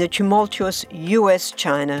moments in the tumultuous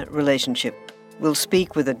U.S.-China relationship. We'll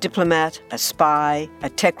speak with a diplomat, a spy, a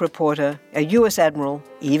tech reporter, a U.S. admiral,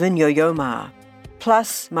 even Yo-Yo Ma.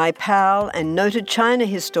 Plus, my pal and noted China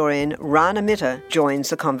historian Rana Mitter joins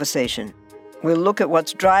the conversation. We'll look at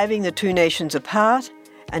what's driving the two nations apart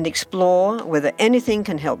and explore whether anything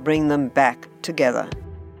can help bring them back together.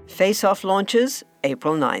 Face Off launches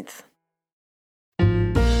April 9th.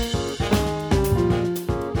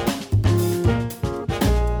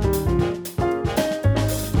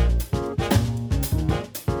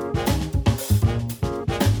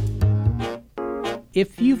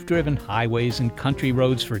 If you've driven highways and country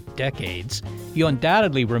roads for decades, you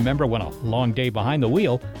undoubtedly remember when a long day behind the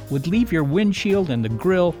wheel would leave your windshield and the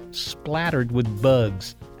grill splattered with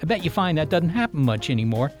bugs. I bet you find that doesn't happen much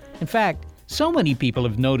anymore. In fact, so many people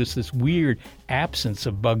have noticed this weird absence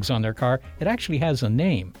of bugs on their car, it actually has a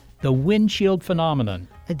name: the windshield phenomenon.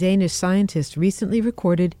 A Danish scientist recently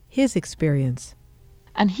recorded his experience.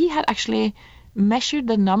 And he had actually measured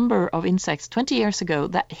the number of insects 20 years ago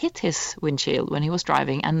that hit his windshield when he was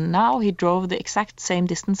driving, and now he drove the exact same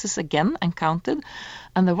distances again and counted,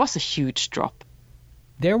 and there was a huge drop.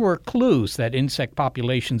 There were clues that insect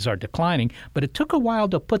populations are declining, but it took a while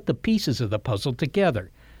to put the pieces of the puzzle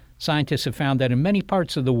together. Scientists have found that in many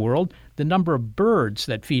parts of the world, the number of birds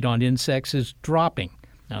that feed on insects is dropping.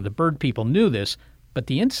 Now, the bird people knew this, but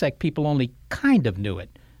the insect people only kind of knew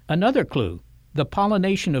it. Another clue: the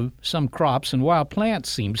pollination of some crops and wild plants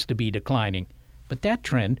seems to be declining. But that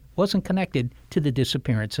trend wasn't connected to the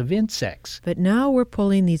disappearance of insects. But now we're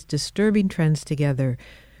pulling these disturbing trends together.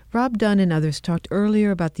 Rob Dunn and others talked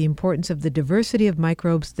earlier about the importance of the diversity of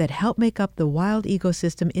microbes that help make up the wild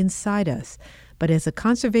ecosystem inside us. But as a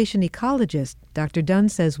conservation ecologist, Dr. Dunn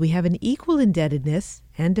says we have an equal indebtedness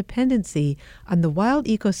and dependency on the wild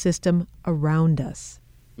ecosystem around us.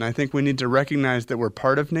 And I think we need to recognize that we're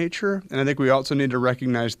part of nature, and I think we also need to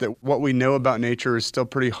recognize that what we know about nature is still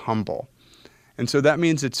pretty humble. And so that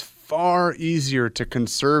means it's far easier to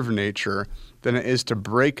conserve nature than it is to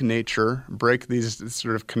break nature, break these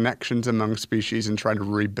sort of connections among species and try to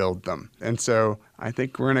rebuild them. And so I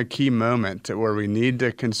think we're in a key moment where we need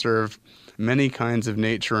to conserve many kinds of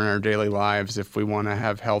nature in our daily lives if we want to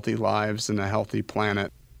have healthy lives and a healthy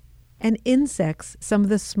planet. And insects, some of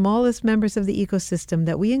the smallest members of the ecosystem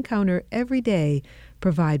that we encounter every day,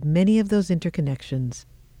 provide many of those interconnections.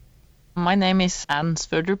 My name is Anne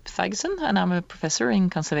Sverdrup-Thygeson, and I'm a professor in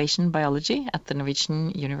conservation biology at the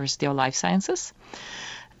Norwegian University of Life Sciences.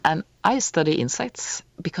 And I study insects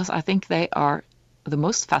because I think they are the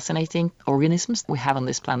most fascinating organisms we have on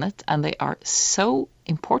this planet, and they are so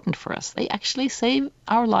important for us. They actually save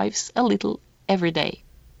our lives a little every day.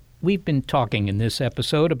 We've been talking in this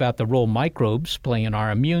episode about the role microbes play in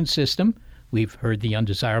our immune system. We've heard the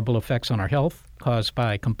undesirable effects on our health caused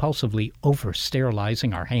by compulsively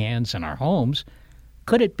over-sterilizing our hands and our homes.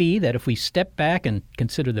 Could it be that if we step back and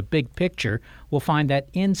consider the big picture, we'll find that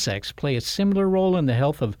insects play a similar role in the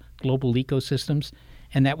health of global ecosystems,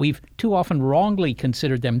 and that we've too often wrongly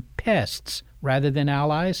considered them pests rather than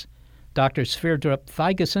allies? Dr.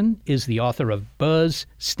 Sverdrup-Thygeson is the author of Buzz,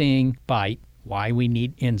 Sting, Bite, Why We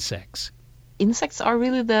Need Insects. Insects are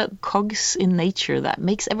really the cogs in nature that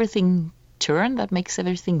makes everything turn, that makes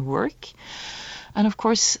everything work. And of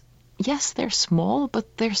course, yes, they're small,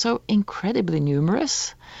 but they're so incredibly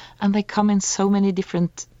numerous, and they come in so many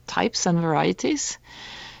different types and varieties.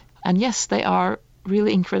 And yes, they are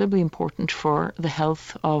really incredibly important for the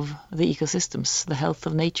health of the ecosystems, the health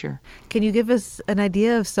of nature. Can you give us an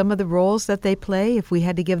idea of some of the roles that they play, if we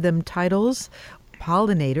had to give them titles?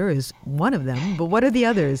 Pollinator is one of them, but what are the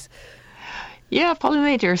others? Yeah,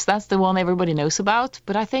 pollinators, that's the one everybody knows about,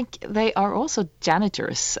 but I think they are also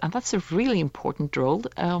janitors, and that's a really important role.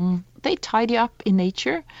 They tidy up in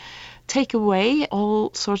nature, take away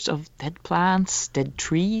all sorts of dead plants, dead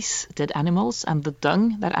trees, dead animals, and the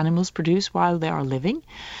dung that animals produce while they are living.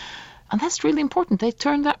 And that's really important. They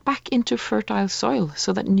turn that back into fertile soil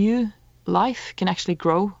so that new life can actually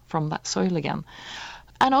grow from that soil again.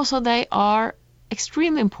 And also they are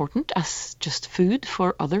extremely important as just food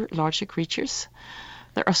for other larger creatures.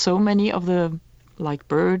 There are so many of the, like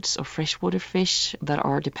birds or freshwater fish, that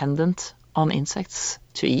are dependent on insects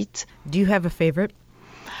to eat. Do you have a favorite?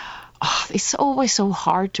 It's always so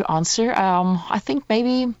hard to answer. I think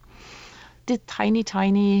maybe the tiny,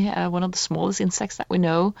 one of the smallest insects that we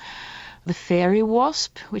know, the fairy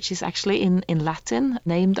wasp, which is actually in Latin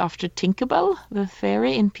named after Tinkerbell, the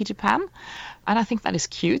fairy in Peter Pan. And I think that is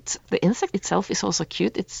cute. The insect itself is also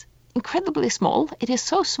cute. It's incredibly small. It is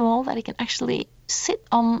so small that it can actually sit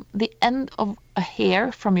on the end of a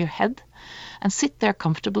hair from your head and sit there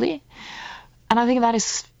comfortably. And I think that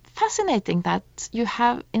is fascinating that you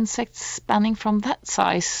have insects spanning from that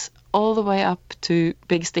size all the way up to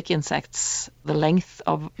big stick insects, the length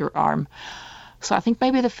of your arm. So I think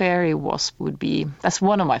maybe the fairy wasp that's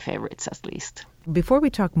one of my favorites at least. Before we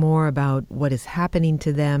talk more about what is happening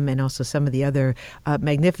to them and also some of the other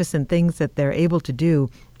magnificent things that they're able to do,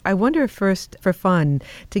 I wonder first, for fun,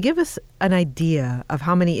 to give us an idea of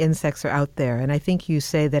how many insects are out there. And I think you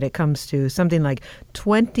say that it comes to something like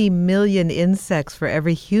 20 million insects for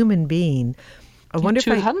every human being. I wonder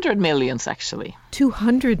 200 millions, actually.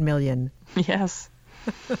 200 million? Yes.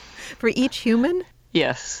 For each human?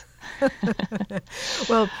 Yes.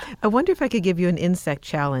 Well, I wonder if I could give you an insect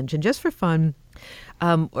challenge. And just for fun,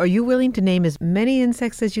 are you willing to name as many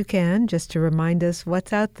insects as you can, just to remind us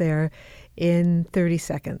what's out there, in 30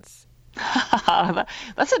 seconds?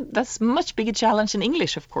 That's a much bigger challenge in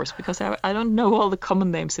English, of course, because I don't know all the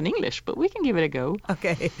common names in English, but we can give it a go.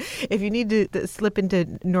 Okay. If you need to slip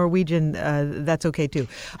into Norwegian, that's okay too.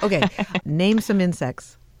 Okay. Name some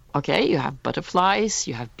insects. Okay, you have butterflies,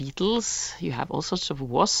 you have beetles, you have all sorts of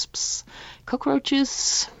wasps,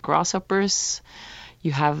 cockroaches, grasshoppers,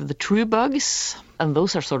 you have the true bugs, and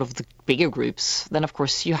those are sort of the bigger groups. Then, of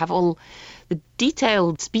course, you have all the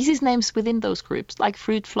detailed species names within those groups, like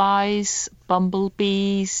fruit flies,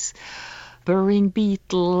 bumblebees, burrowing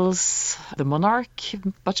beetles, the monarch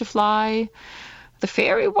butterfly, the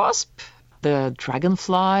fairy wasp, the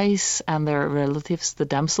dragonflies and their relatives, the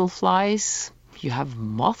damselflies. You have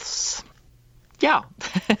moths. Yeah,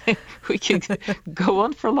 we could go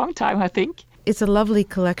on for a long time, I think. It's a lovely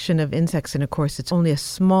collection of insects, and of course it's only a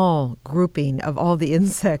small grouping of all the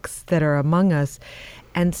insects that are among us.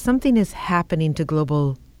 And something is happening to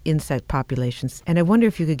global insect populations. And I wonder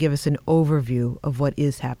if you could give us an overview of what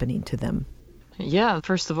is happening to them. Yeah,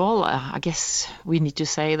 first of all, I guess we need to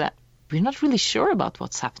say that we're not really sure about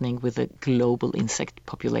what's happening with the global insect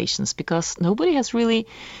populations because nobody has really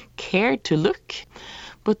cared to look.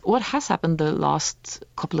 But what has happened the last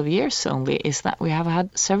couple of years only is that we have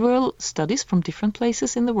had several studies from different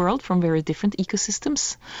places in the world, from very different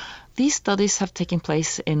ecosystems. These studies have taken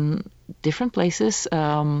place in different places.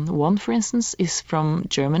 One, for instance, is from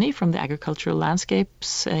Germany, from the agricultural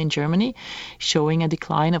landscapes in Germany, showing a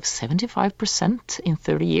decline of 75% in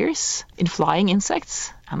 30 years in flying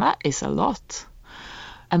insects, and that is a lot.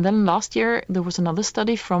 And then last year, there was another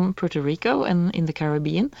study from Puerto Rico and in the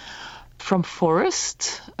Caribbean, from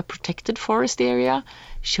forest, a protected forest area,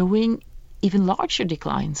 showing even larger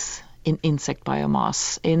declines in insect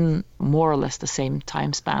biomass in more or less the same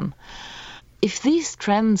time span. If these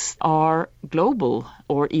trends are global,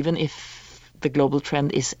 or even if the global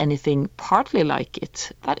trend is anything partly like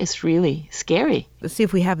it, that is really scary. Let's see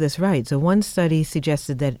if we have this right. So one study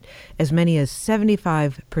suggested that as many as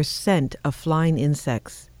 75% of flying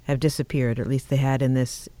insects have disappeared, or at least they had in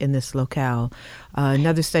this locale.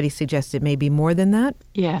 Another study suggests it may be more than that?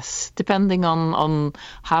 Yes, depending on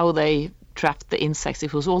how they trapped the insects.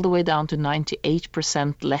 It was all the way down to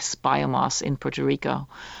 98% less biomass in Puerto Rico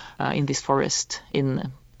in this forest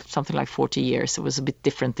in something like 40 years. It was a bit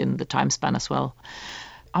different in the time span as well.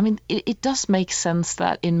 I mean, it does make sense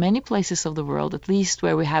that in many places of the world, at least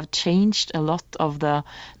where we have changed a lot of the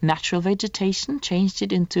natural vegetation, changed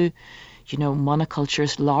it into,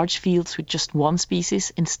 monocultures, large fields with just one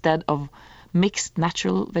species instead of mixed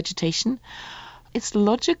natural vegetation, it's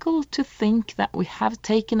logical to think that we have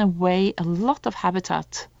taken away a lot of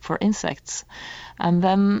habitat for insects. And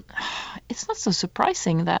then it's not so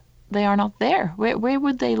surprising that they are not there. Where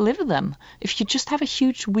would they live then? If you just have a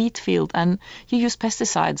huge wheat field and you use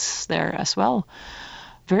pesticides there as well,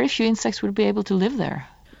 very few insects would be able to live there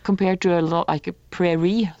compared to like a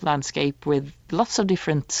prairie landscape with lots of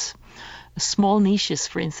different small niches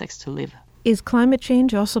for insects to live. Is climate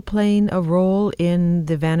change also playing a role in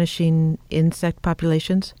the vanishing insect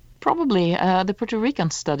populations? Probably. The Puerto Rican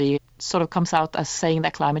study sort of comes out as saying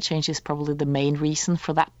that climate change is probably the main reason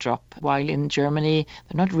for that drop, while in Germany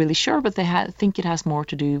they're not really sure, but they think it has more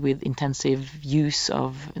to do with intensive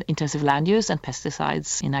land use and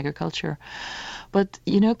pesticides in agriculture. But,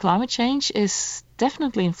 climate change is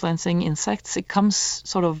definitely influencing insects. It comes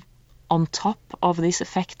sort of on top of this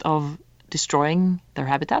effect of destroying their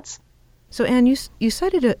habitats. So, Anne, you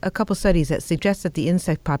cited a couple studies that suggest that the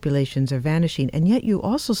insect populations are vanishing, and yet you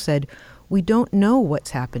also said we don't know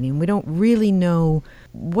what's happening. We don't really know.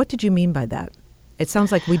 What did you mean by that? It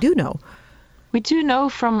sounds like we do know. We do know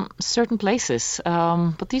from certain places,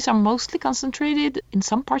 but these are mostly concentrated in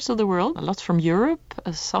some parts of the world, a lot from Europe,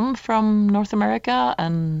 some from North America,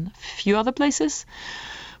 and a few other places.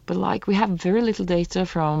 But we have very little data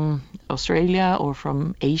from Australia or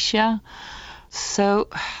from Asia. So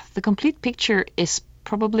the complete picture is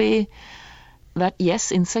probably that,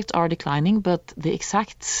 yes, insects are declining, but the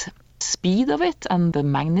exact speed of it and the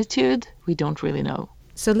magnitude, we don't really know.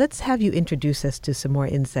 So let's have you introduce us to some more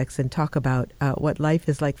insects and talk about what life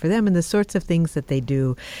is like for them and the sorts of things that they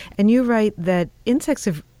do. And you write that insects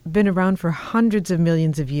have been around for hundreds of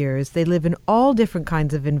millions of years. They live in all different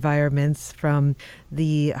kinds of environments, from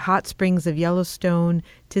the hot springs of Yellowstone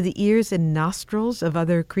to the ears and nostrils of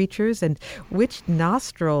other creatures. And which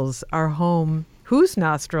nostrils are home, whose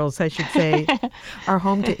nostrils, I should say, are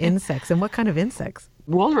home to insects, and what kind of insects?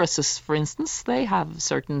 Walruses, for instance, they have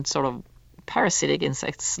certain sort of parasitic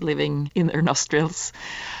insects living in their nostrils.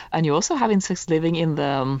 And you also have insects living in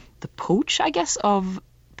the pouch, I guess, of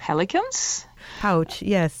pelicans. Pouch,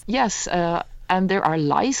 yes. Yes, and there are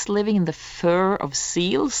lice living in the fur of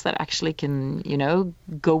seals that actually can,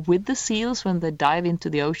 go with the seals when they dive into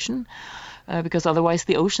the ocean, because otherwise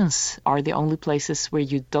the oceans are the only places where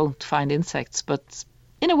you don't find insects. But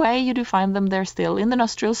in a way, you do find them there still, in the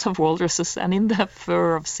nostrils of walruses and in the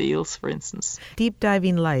fur of seals, for instance. Deep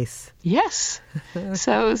diving lice. Yes.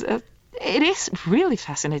 So it is really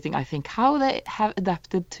fascinating, I think, how they have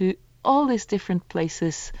adapted to all these different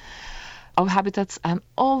places of habitats and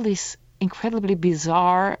all these incredibly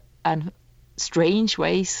bizarre and strange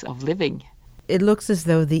ways of living. It looks as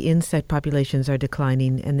though the insect populations are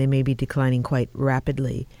declining, and they may be declining quite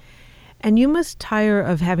rapidly. And you must tire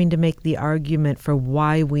of having to make the argument for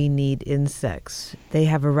why we need insects. They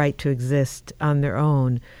have a right to exist on their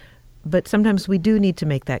own. But sometimes we do need to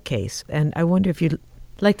make that case. And I wonder if you'd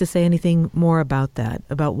like to say anything more about that,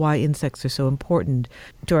 about why insects are so important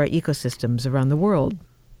to our ecosystems around the world.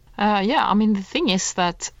 The thing is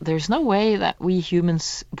that there's no way that we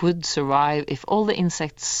humans would survive if all the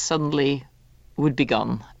insects suddenly would be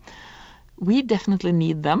gone. We definitely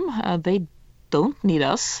need them. They don't need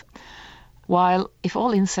us. While if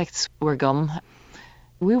all insects were gone,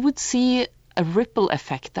 we would see a ripple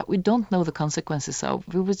effect that we don't know the consequences of.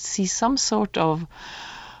 We would see some sort of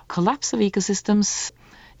collapse of ecosystems.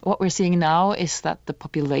 What we're seeing now is that the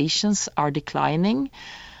populations are declining,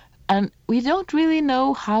 and we don't really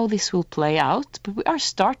know how this will play out, but we are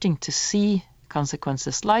starting to see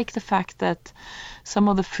consequences, like the fact that some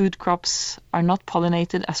of the food crops are not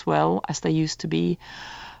pollinated as well as they used to be.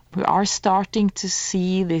 We are starting to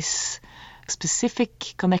see this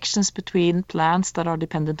specific connections between plants that are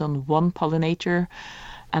dependent on one pollinator,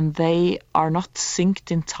 and they are not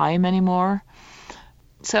synced in time anymore.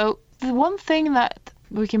 So the one thing that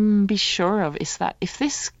we can be sure of is that if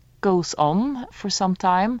this goes on for some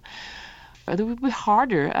time, it will be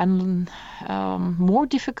harder and more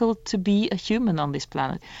difficult to be a human on this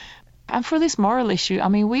planet. And for this moral issue, I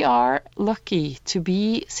mean, we are lucky to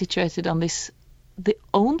be situated on this, the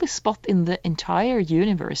only spot in the entire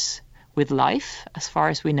universe with life, as far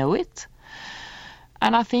as we know it.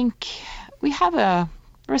 And I think we have a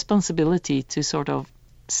responsibility to sort of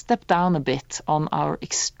step down a bit on our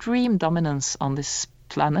extreme dominance on this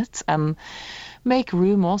planet and make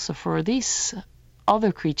room also for these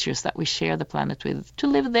other creatures that we share the planet with to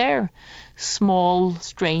live their small,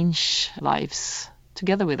 strange lives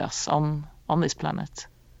together with us on this planet.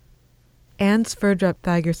 Anne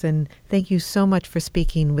Sverdrup-Thygeson, thank you so much for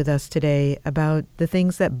speaking with us today about the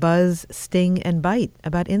things that buzz, sting, and bite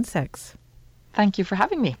about insects. Thank you for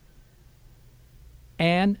having me.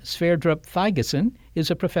 Anne Sverdrup-Thygeson is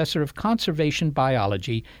a professor of conservation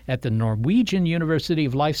biology at the Norwegian University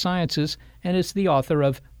of Life Sciences and is the author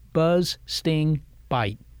of Buzz, Sting,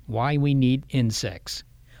 Bite, Why We Need Insects.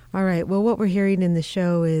 All right. Well, what we're hearing in the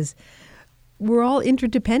show is we're all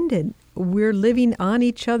interdependent. We're living on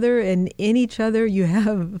each other and in each other. You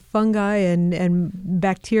have fungi and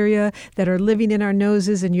bacteria that are living in our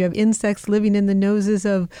noses, and you have insects living in the noses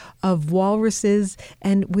of walruses,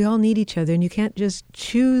 and we all need each other. And you can't just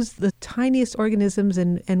choose the tiniest organisms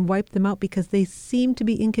and wipe them out because they seem to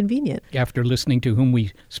be inconvenient. After listening to whom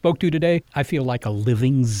we spoke to today, I feel like a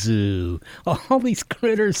living zoo. All these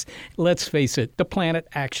critters, let's face it, the planet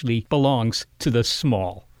actually belongs to the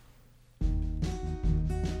small.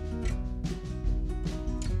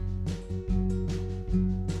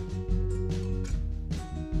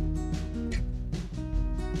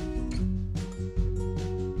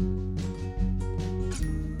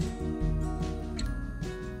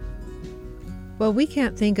 Well, we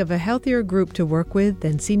can't think of a healthier group to work with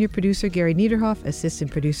than senior producer Gary Niederhoff, assistant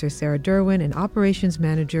producer Sarah Derwin, and operations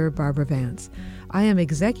manager Barbara Vance. I am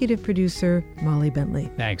executive producer Molly Bentley.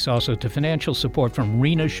 Thanks also to financial support from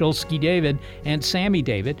Rena Shulsky-David and Sammy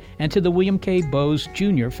David, and to the William K. Bowes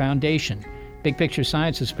Jr. Foundation. Big Picture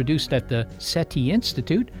Science is produced at the SETI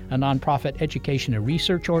Institute, a nonprofit education and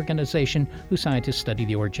research organization whose scientists study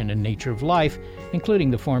the origin and nature of life,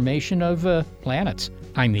 including the formation of planets.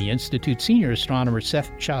 I'm the Institute senior astronomer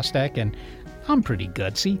Seth Shostak, and I'm pretty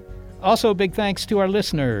gutsy. Also, big thanks to our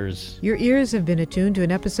listeners. Your ears have been attuned to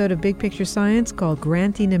an episode of Big Picture Science called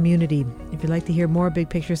Granting Immunity. If you'd like to hear more Big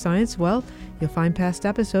Picture Science, well, you'll find past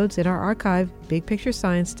episodes in our archive,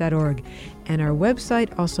 bigpicturescience.org. And our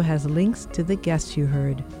website also has links to the guests you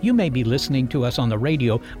heard. You may be listening to us on the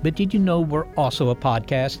radio, but did you know we're also a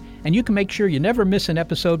podcast? And you can make sure you never miss an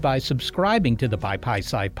episode by subscribing to the By Pi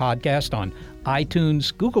Sci podcast on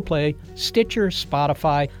iTunes, Google Play, Stitcher,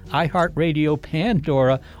 Spotify, iHeartRadio,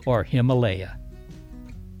 Pandora, or Himalaya.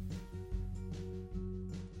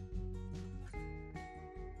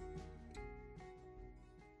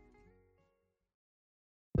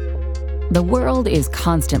 The world is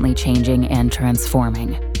constantly changing and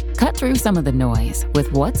transforming. Cut through some of the noise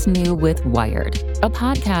with What's New with Wired, a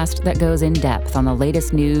podcast that goes in depth on the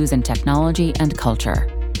latest news in technology and culture.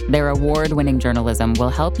 Their award-winning journalism will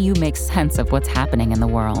help you make sense of what's happening in the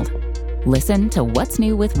world. Listen to What's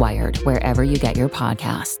New with Wired wherever you get your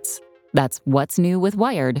podcasts. That's What's New with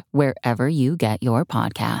Wired wherever you get your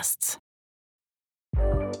podcasts.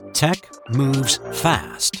 Tech moves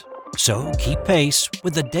fast. So keep pace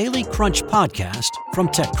with the Daily Crunch podcast from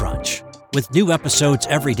TechCrunch. With new episodes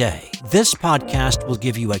every day, this podcast will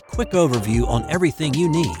give you a quick overview on everything you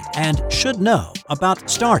need and should know about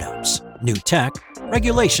startups, new tech,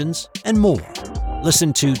 regulations, and more.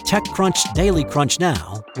 Listen to TechCrunch Daily Crunch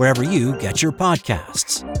now, wherever you get your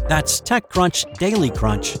podcasts. That's TechCrunch Daily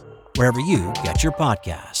Crunch, wherever you get your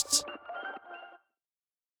podcasts.